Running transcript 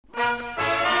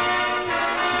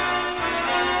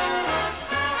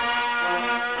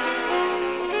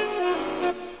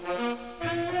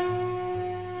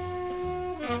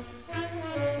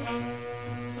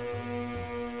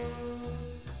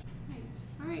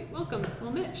Welcome.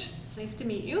 Well, Mitch, it's nice to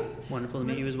meet you. Wonderful to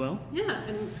meet you as well. Yeah,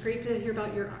 and it's great to hear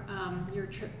about your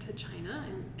trip to China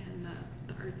and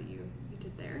the art that you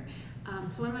did there.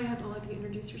 So why don't I'll have you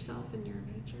introduce yourself and your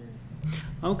major.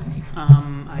 Okay.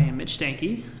 I am Mitch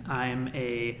Stanke. I'm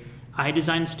a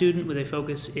iDesign student with a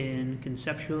focus in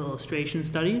conceptual illustration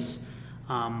studies.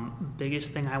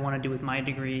 Biggest thing I want to do with my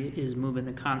degree is move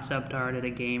into concept art at a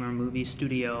game or movie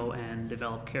studio and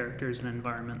develop characters and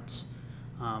environments.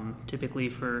 Typically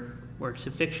for works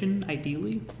of fiction,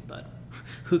 ideally, but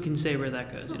who can say where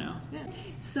that goes, you know? Yeah.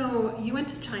 So you went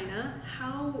to China.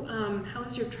 How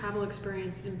has your travel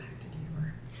experience impacted you?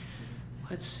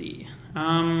 Let's see.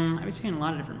 I would say in a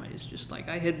lot of different ways. Just like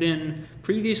I had been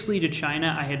previously to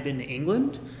China, I had been to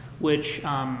England, which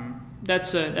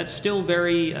that's still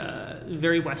very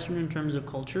very Western in terms of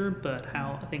culture, but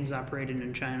how things operated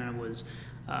in China was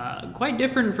quite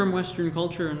different from Western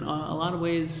culture in a lot of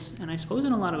ways, and I suppose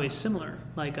in a lot of ways similar.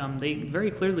 Like they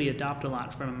very clearly adopt a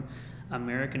lot from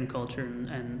American culture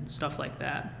and stuff like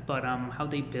that, but how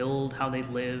they build, how they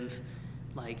live,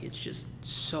 like it's just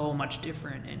so much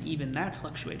different, and even that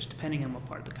fluctuates depending on what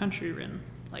part of the country you're in.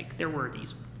 Like there were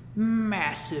these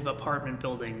massive apartment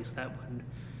buildings that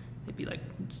they'd be like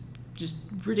just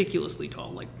ridiculously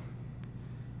tall, like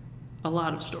a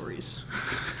lot of stories.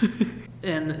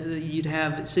 And you'd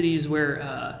have cities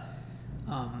where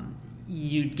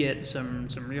you'd get some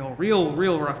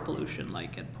real rough pollution,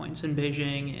 like at points in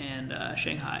Beijing and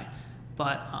Shanghai.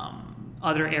 But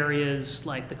other areas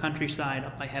like the countryside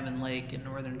up by Heaven Lake in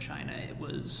northern China,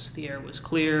 the air was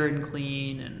clear and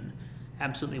clean and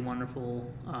absolutely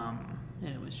wonderful,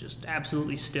 and it was just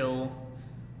absolutely still.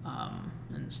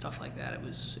 And stuff like that. It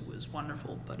was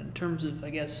wonderful. But in terms of, I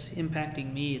guess,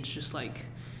 impacting me, it's just like,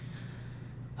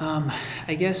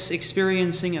 I guess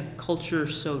experiencing a culture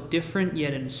so different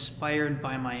yet inspired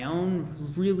by my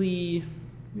own really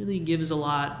gives a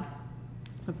lot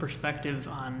of perspective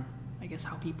on, I guess,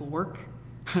 how people work.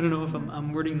 I don't know if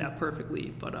I'm wording that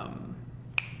perfectly, but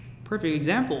perfect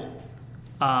example.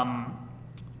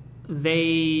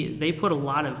 They put a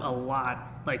lot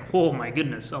like, oh my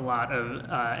goodness, a lot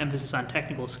of emphasis on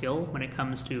technical skill when it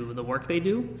comes to the work they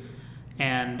do.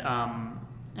 And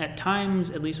at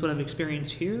times, at least what I've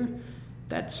experienced here,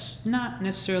 that's not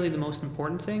necessarily the most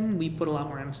important thing. We put a lot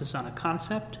more emphasis on a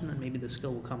concept, and then maybe the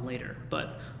skill will come later.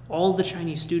 But all the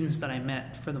Chinese students that I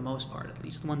met, for the most part, at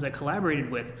least the ones I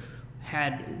collaborated with,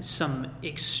 had some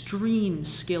extreme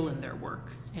skill in their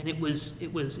work. And it was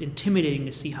intimidating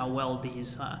to see how well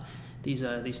these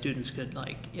students could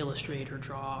like illustrate or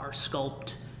draw or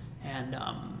sculpt, and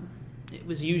it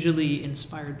was usually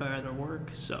inspired by other work.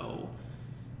 So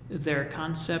their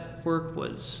concept work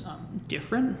was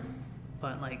different,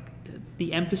 but like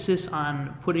the emphasis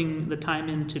on putting the time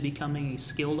into becoming a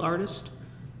skilled artist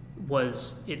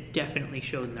it definitely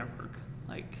showed in their work.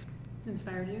 Like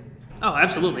inspired you? Oh,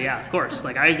 absolutely, yeah, of course.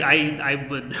 Like I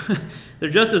would. They're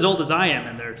just as old as I am,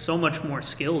 and they're so much more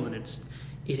skilled, and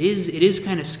it is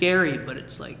kind of scary, but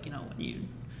it's like, you know,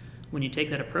 when you take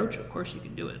that approach, of course you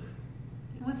can do it.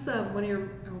 What's one of your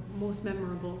most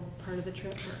memorable part of the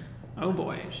trip? Oh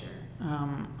boy.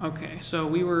 Okay, so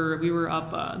we were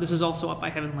up. This is also up by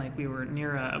Heaven Lake. We were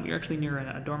actually near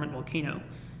a dormant volcano,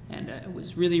 and it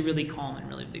was really calm and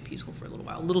really peaceful for a little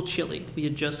while. A little chilly. We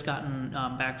had just gotten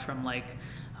back from like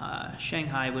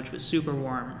Shanghai, which was super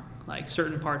warm. Like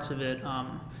certain parts of it.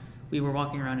 We were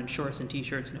walking around in shorts and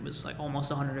t-shirts, and it was like almost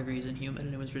 100 degrees and humid,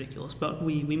 and it was ridiculous. But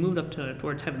we moved up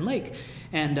towards Heaven Lake,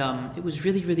 and it was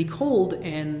really cold,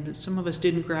 and some of us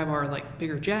didn't grab our like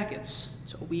bigger jackets.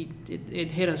 So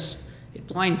it hit us, it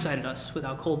blindsided us with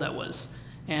how cold that was.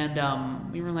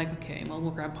 And we were like, okay, well,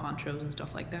 we'll grab ponchos and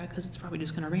stuff like that because it's probably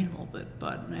just going to rain a little bit.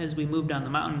 But as we moved down the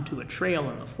mountain to a trail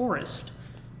in the forest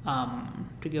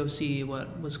to go see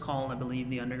what was called, I believe,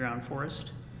 the underground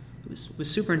forest, it was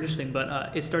super interesting,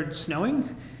 but it started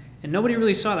snowing, and nobody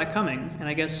really saw that coming. And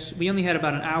I guess we only had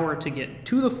about an hour to get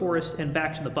to the forest and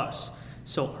back to the bus.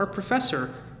 So our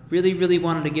professor really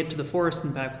wanted to get to the forest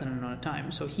and back within an amount of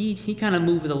time. So he kind of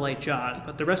moved with a light jog,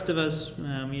 but the rest of us,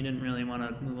 we didn't really want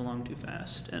to move along too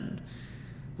fast. And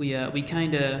we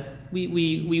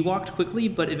walked quickly,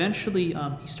 but eventually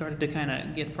he started to kind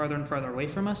of get farther and farther away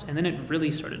from us, and then it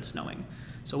really started snowing.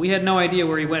 So we had no idea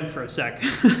where he went for a sec.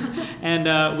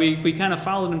 And we kind of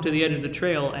followed him to the edge of the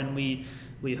trail, and we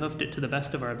hoofed it to the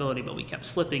best of our ability, but we kept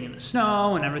slipping in the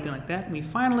snow and everything like that. And we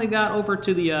finally got over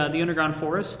to the underground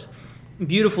forest.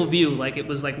 beautiful view. Like it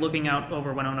was like looking out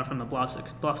over Winona from the bluffs,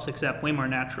 except way more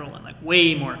natural and like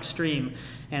way more extreme.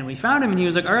 And we found him, and he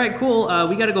was like, "All right, cool.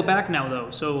 We got to go back now,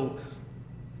 though. So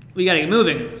we got to get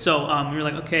moving." So we were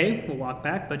like, "Okay, we'll walk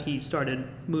back." But he started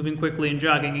moving quickly and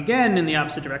jogging again in the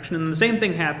opposite direction, and the same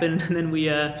thing happened. And then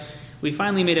we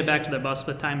finally made it back to the bus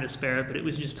with time to spare. But it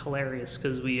was just hilarious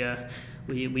because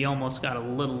we almost got a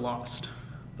little lost.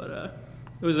 But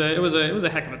it was a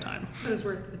heck of a time. It was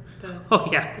worth the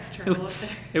travel up there.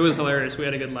 It was hilarious. We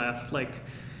had a good laugh. Like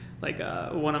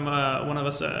one of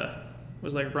us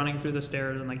was like running through the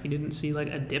stairs, and like he didn't see like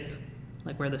a dip,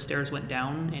 like where the stairs went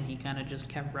down, and he kind of just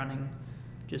kept running,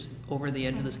 just over the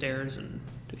edge of the stairs, and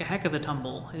took a heck of a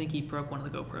tumble. I think he broke one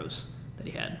of the GoPros that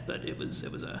he had, but it was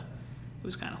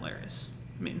kind of hilarious.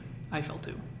 I mean, I fell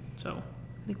too, so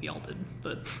I think we all did,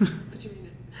 but But you made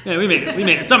it. Yeah, we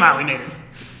made it. Somehow we made it.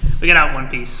 We got out in one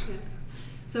piece. Yeah.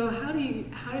 So how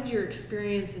did your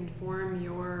experience inform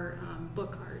your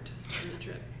book art on the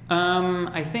trip?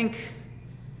 I think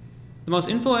the most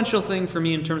influential thing for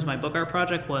me in terms of my book art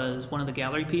project was one of the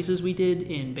gallery pieces we did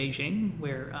in Beijing,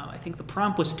 where I think the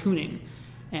prompt was tuning,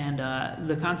 and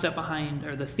the concept behind,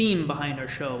 or the theme behind our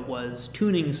show was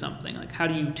tuning something. Like, how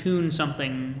do you tune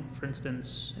something? For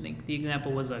instance, I think the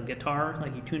example was a guitar.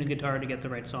 Like, you tune a guitar to get the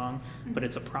right song, but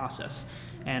it's a process.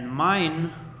 And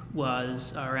mine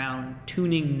was around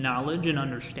tuning knowledge and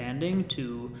understanding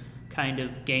to kind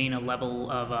of gain a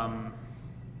level of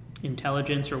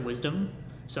intelligence or wisdom.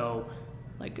 So,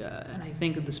 like, and I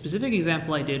think the specific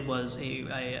example I did was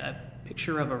a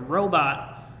picture of a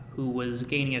robot who was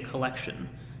gaining a collection.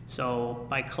 So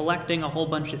by collecting a whole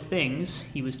bunch of things,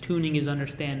 he was tuning his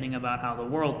understanding about how the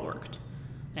world worked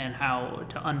and how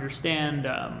to understand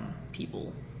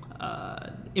people.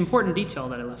 Important detail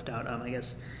that I left out, I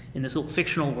guess, in this little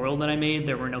fictional world that I made,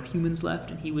 there were no humans left,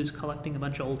 and he was collecting a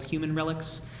bunch of old human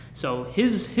relics. So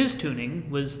his tuning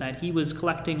was that he was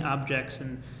collecting objects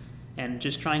and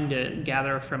just trying to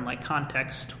gather from like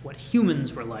context what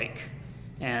humans were like.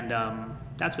 And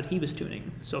that's what he was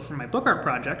tuning. So for my book art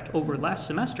project over last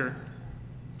semester,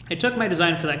 I took my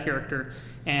design for that character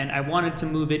and I wanted to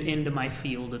move it into my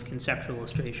field of conceptual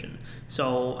illustration.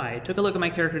 So I took a look at my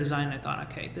character design and I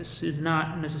thought, okay, this is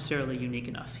not necessarily unique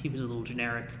enough. He was a little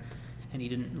generic and he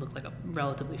didn't look like a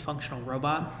relatively functional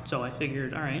robot. So I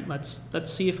figured, all right, let's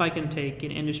see if I can take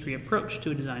an industry approach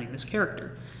to designing this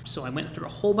character. So I went through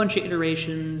a whole bunch of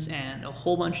iterations and a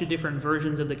whole bunch of different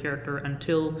versions of the character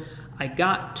until I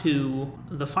got to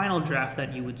the final draft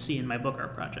that you would see in my book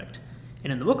art project.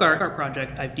 And in the book art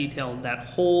project, I've detailed that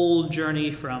whole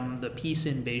journey from the piece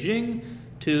in Beijing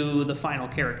to the final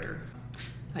character.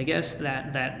 I guess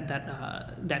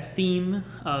that theme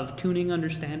of tuning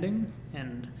understanding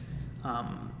and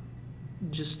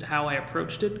just how I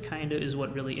approached it kind of is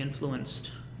what really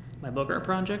influenced my book art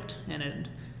project. And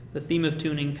the theme of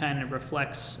tuning kind of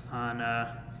reflects on,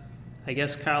 I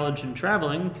guess, college and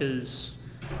traveling, because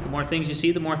the more things you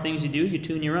see, the more things you do, you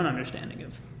tune your own understanding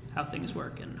of how things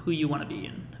work and who you want to be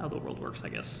and how the world works, I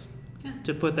guess. Yeah.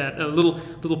 To put that a little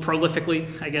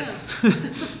prolifically, I guess. Yeah.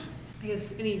 I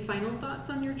guess, any final thoughts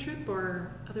on your trip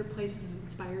or other places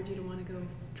inspired you to want to go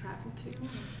travel to?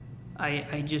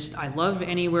 I love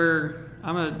anywhere.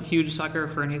 I'm a huge sucker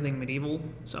for anything medieval,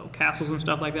 so castles and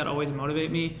stuff like that always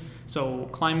motivate me. So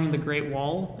climbing the Great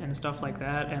Wall and stuff like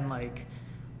that, and like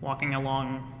walking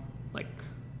along like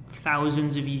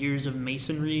thousands of years of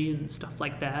masonry and stuff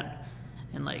like that,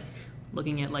 and like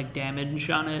looking at like damage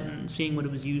on it and seeing what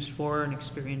it was used for and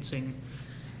experiencing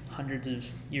hundreds of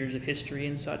years of history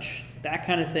and such. That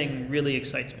kind of thing really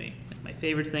excites me. Like, my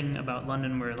favorite thing about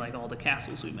London were like all the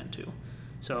castles we went to.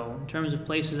 So in terms of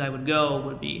places I would go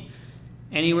would be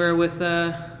anywhere with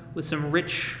some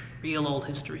rich, real old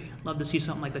history. Love to see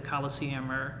something like the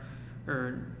Colosseum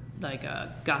or like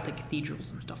Gothic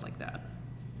cathedrals and stuff like that.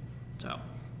 So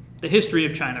the history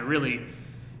of China really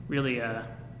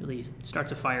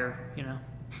starts a fire, you know.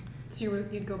 So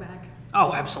you'd go back?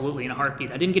 Oh, absolutely, in a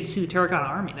heartbeat. I didn't get to see the Terracotta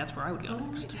Army. That's where I would go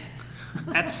next.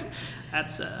 That's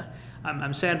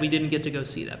I'm sad we didn't get to go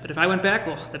see that. But if I went back,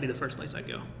 that'd be the first place I'd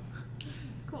go.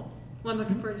 Cool. Well, I'm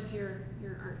looking forward to see your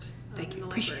art. Thank you. In the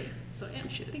Appreciate library. it. So yeah,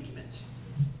 Appreciate it. Thank you,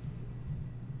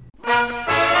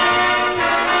 Mitch.